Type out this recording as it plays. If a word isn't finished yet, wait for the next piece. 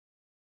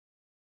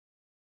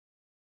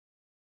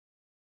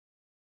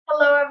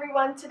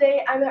everyone,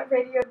 today I'm at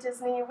Radio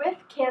Disney with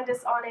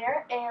Candice on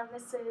air, and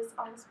this is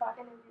On the Spot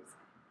Interviews.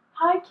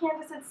 Hi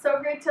Candice, it's so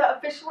great to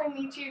officially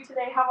meet you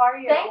today. How are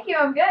you? Thank you,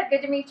 I'm good.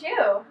 Good to meet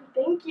you.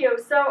 Thank you.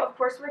 So, of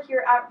course, we're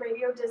here at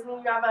Radio Disney.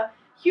 You have a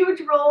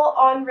huge role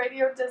on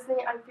Radio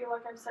Disney. I feel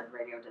like I've said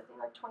Radio Disney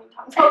like 20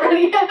 times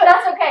already.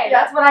 That's okay. Yeah.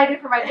 That's what I do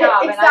for my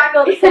job, exactly. And I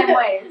feel the same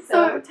way.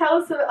 So tell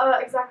us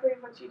exactly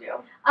what you do.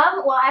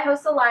 Well, I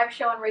host a live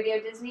show on Radio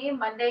Disney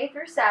Monday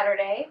through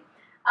Saturday.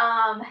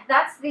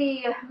 That's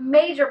the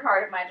major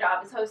part of my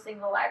job, is hosting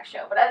the live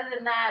show. But other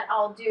than that,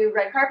 I'll do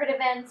red carpet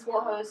events.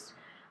 We'll host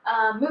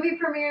movie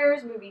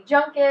premieres, movie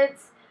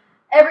junkets,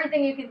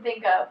 everything you can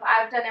think of.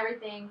 I've done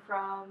everything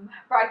from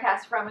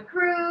broadcasts from a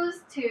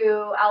cruise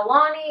to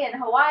Aulani in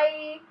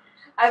Hawaii.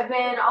 I've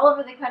been all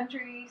over the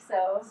country,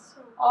 so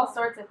all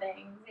sorts of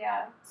things,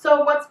 yeah.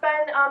 So what's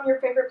been your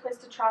favorite place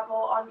to travel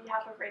on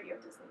behalf of Radio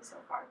Disney so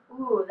far?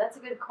 Ooh, that's a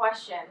good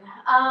question.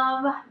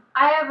 I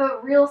have a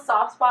real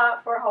soft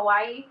spot for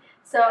Hawaii.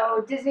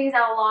 So Disney's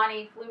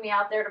Aulani flew me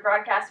out there to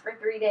broadcast for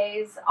 3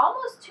 days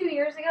almost 2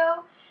 years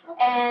ago.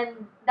 Okay.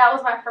 And that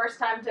was my first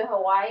time to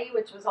Hawaii,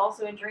 which was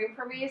also a dream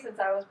for me since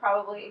I was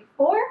probably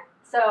 4.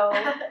 So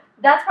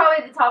that's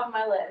probably the top of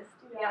my list.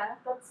 Yeah.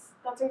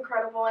 That's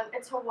incredible, and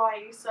it's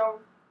Hawaii, so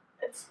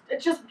it's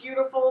just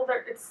beautiful.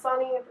 It's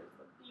sunny. There's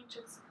the beach.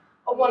 It's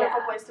a wonderful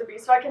place to be.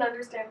 So I can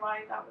understand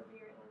why that would be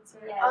your answer.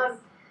 Yes.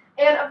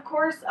 And of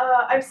course,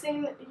 I've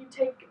seen you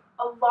take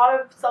a lot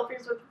of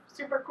selfies with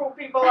super cool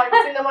people. I've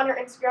seen them on your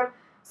Instagram.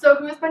 So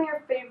who's been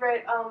your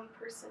favorite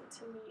person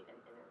to meet and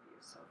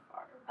interview so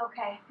far?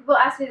 Okay, people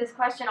ask me this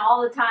question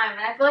all the time, and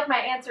I feel like my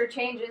answer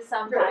changes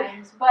sometimes.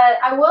 Really? But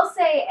I will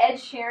say Ed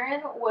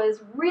Sheeran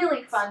was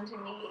really fun to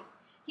meet.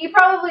 He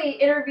probably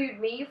interviewed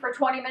me for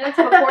 20 minutes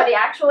before the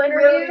actual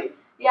interview. Really?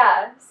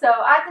 Yeah, so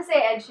I have to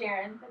say Ed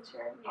Sheeran. Ed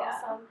Sheeran, yeah.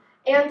 Awesome.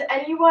 And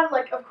anyone,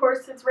 like, of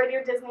course, it's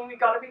Radio Disney, we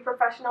gotta be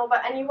professional,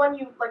 but anyone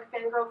you, like,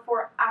 fangirled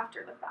for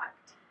after the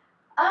fact?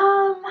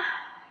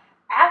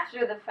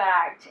 After the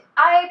fact,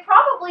 I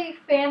probably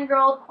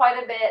fangirled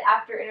quite a bit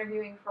after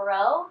interviewing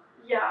Pharrell.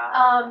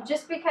 Yeah.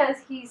 Just because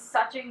he's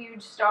such a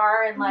huge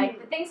star, and, like,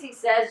 the things he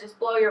says just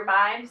blow your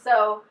mind,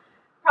 so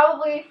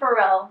probably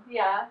Pharrell,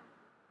 yeah.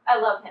 I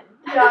love him.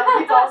 Yeah,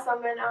 he's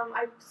awesome, and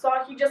I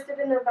saw he just did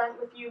an event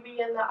with UB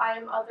in the I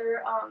Am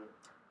Other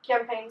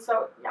campaign,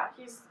 so yeah,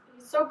 he's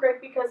so great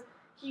because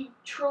he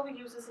truly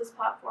uses his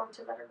platform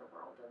to better the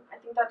world, and I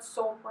think that's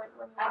so important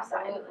when you have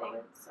that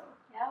influence. So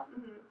yeah.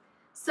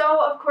 So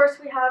of course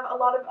we have a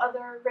lot of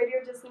other Radio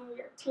Disney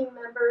team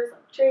members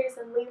like Chase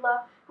and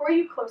Leela. Who are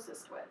you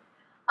closest with?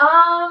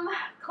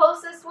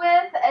 Closest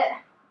with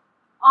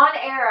on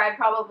air, I'd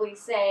probably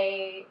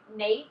say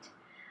Nate.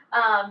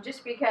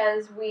 Just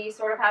because we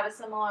sort of have a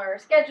similar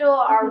schedule,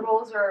 our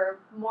roles are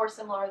more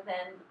similar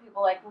than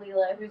people like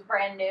Leela, who's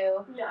brand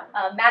new. Yeah.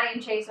 Maddie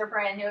and Chase are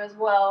brand new as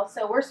well,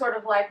 so we're sort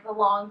of like the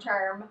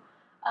long-term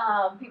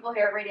people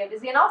here at Radio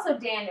Disney, and also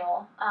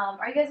Daniel.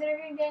 Are you guys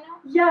interviewing Daniel?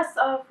 Yes,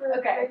 for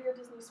Radio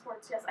Disney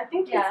Sports, yes. I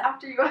think it's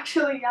after you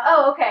actually, yeah.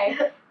 Oh, okay.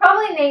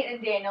 Probably Nate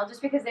and Daniel,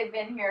 just because they've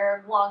been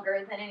here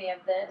longer than any of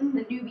the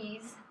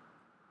newbies.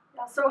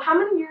 Yeah, so how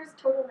many years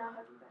total now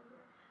have you been?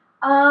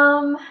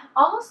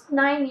 Almost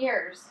 9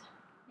 years.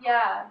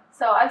 Yeah,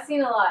 so I've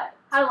seen a lot.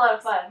 Had a lot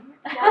of fun.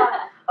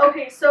 Yeah.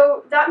 Okay,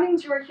 so that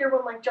means you were here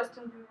when, like,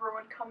 Justin Bieber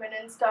would come in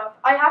and stuff.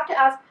 I have to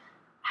ask,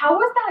 how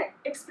was that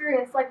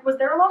experience? Like, was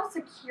there a lot of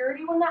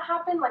security when that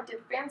happened? Like,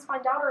 did fans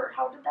find out, or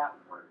how did that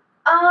work?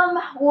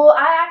 Well,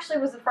 I actually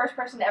was the first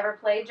person to ever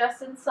play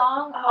Justin's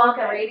song on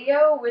the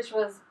radio, which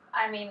was,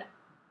 I mean,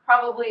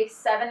 probably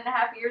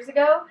 7.5 years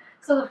ago.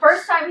 So the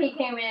first time he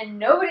came in,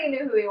 nobody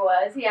knew who he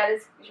was. He had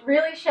his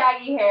really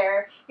shaggy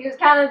hair. He was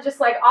kind of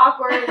just like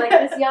awkward, like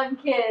this young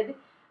kid.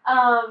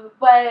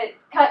 But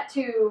cut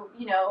to,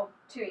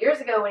 2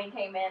 years ago when he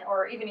came in,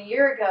 or even a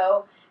year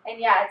ago, and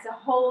yeah, it's a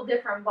whole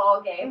different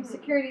ball game.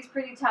 Security's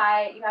pretty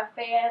tight. You have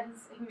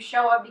fans who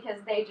show up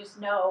because they just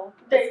know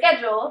the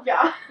schedule.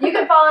 Yeah. You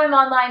can follow him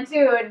online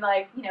too, and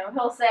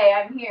he'll say,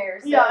 "I'm here."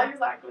 So, yeah,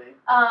 exactly.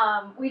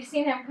 We've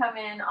seen him come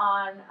in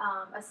on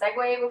a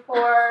Segway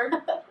before.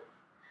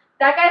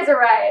 That guy's a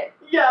riot.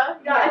 Yeah.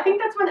 I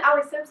think that's when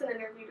Allie Simpson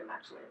interviewed him,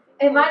 actually.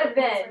 It might have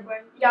been.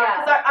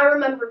 Yeah, because I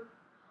remember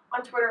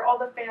on Twitter all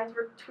the fans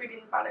were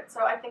tweeting about it,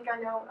 so I think I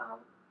know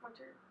what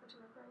you're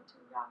referring to.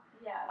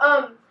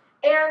 Yeah.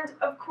 And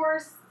of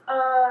course,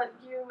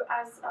 you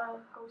as a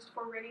host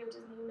for Radio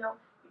Disney, you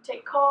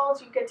take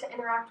calls, you get to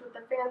interact with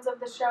the fans of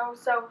the show.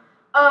 So,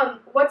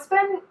 what's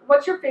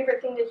your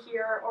favorite thing to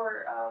hear,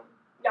 or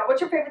what's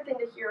your favorite thing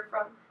to hear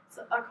from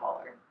a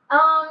caller?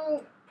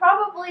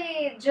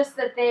 Probably just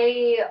that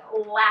they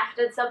laughed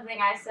at something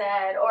I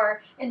said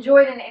or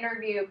enjoyed an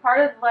interview. Part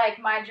of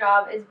my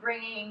job is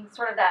bringing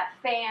sort of that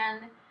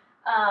fan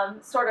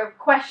sort of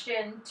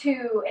question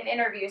to an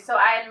interview. So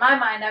in my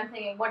mind, I'm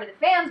thinking, what do the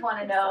fans want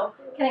to know?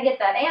 Can I get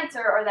that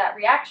answer or that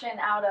reaction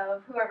out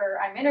of whoever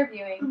I'm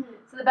interviewing?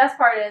 So the best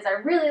part is, I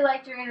really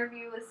liked your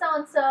interview with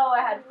so-and-so, I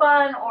had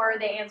fun, or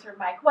they answered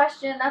my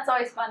question. That's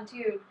always fun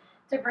too,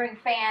 to bring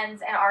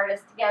fans and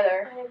artists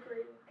together. I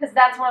agree. because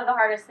that's one of the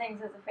hardest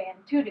things as a fan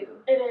to do.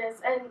 It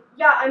is, and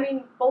yeah, I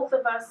mean, both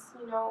of us,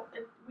 you know,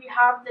 we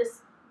have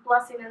this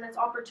blessing and this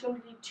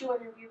opportunity to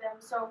interview them.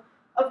 So,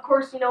 of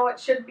course, you know, it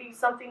should be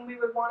something we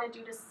would want to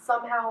do to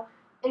somehow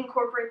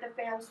incorporate the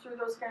fans through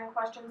those fan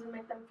questions and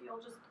make them feel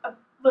just a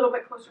little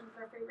bit closer to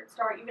their favorite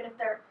star, even if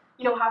they're,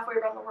 you know, halfway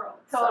around the world.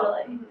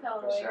 Totally, so,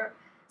 totally. For sure.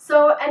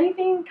 So,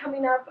 anything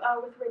coming up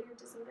with Radio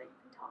Disney that you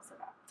can tell us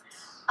about?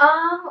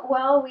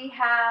 Well, we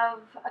have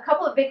a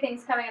couple of big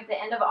things coming up at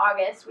the end of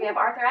August. We have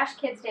Arthur Ashe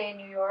Kids Day in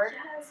New York.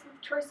 Yes,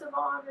 with Troye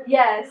Sivan.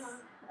 Yes.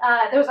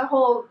 There's a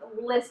whole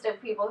list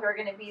of people who are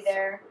going to be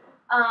there.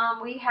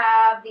 We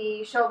have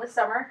the show of the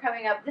summer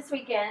coming up this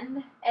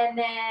weekend, and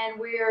then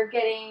we're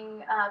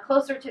getting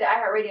closer to the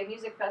iHeartRadio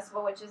Music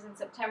Festival, which is in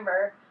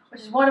September,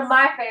 which is one of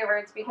my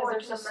favorites because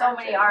there's just so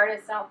many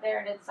artists out there,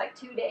 and it's like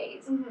 2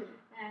 days, and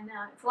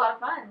it's a lot of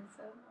fun.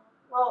 So.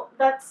 Well,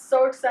 that's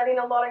so exciting.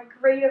 A lot of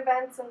great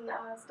events and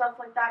stuff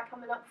like that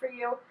coming up for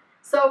you.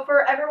 So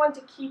for everyone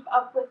to keep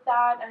up with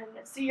that and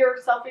see your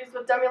selfies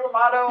with Demi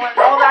Lovato and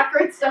all that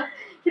great stuff,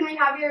 can we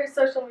have your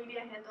social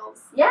media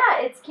handles? Yeah,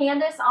 it's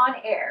Candice on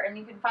Air, and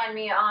you can find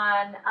me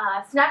on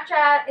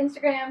Snapchat,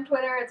 Instagram,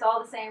 Twitter. It's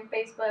all the same.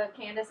 Facebook,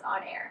 Candice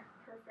on Air.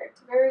 Perfect.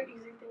 Very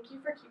easy. Thank you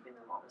for keeping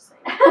them all the same.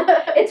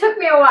 It took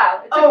me a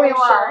while.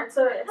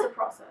 Sure. It's a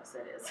process.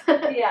 It is.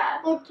 Yeah.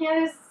 Well,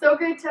 Candice, so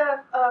great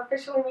to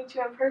officially meet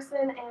you in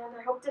person, and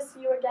I hope to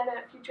see you again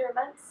at future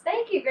events.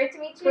 Thank you. Great to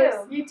meet you.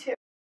 You too.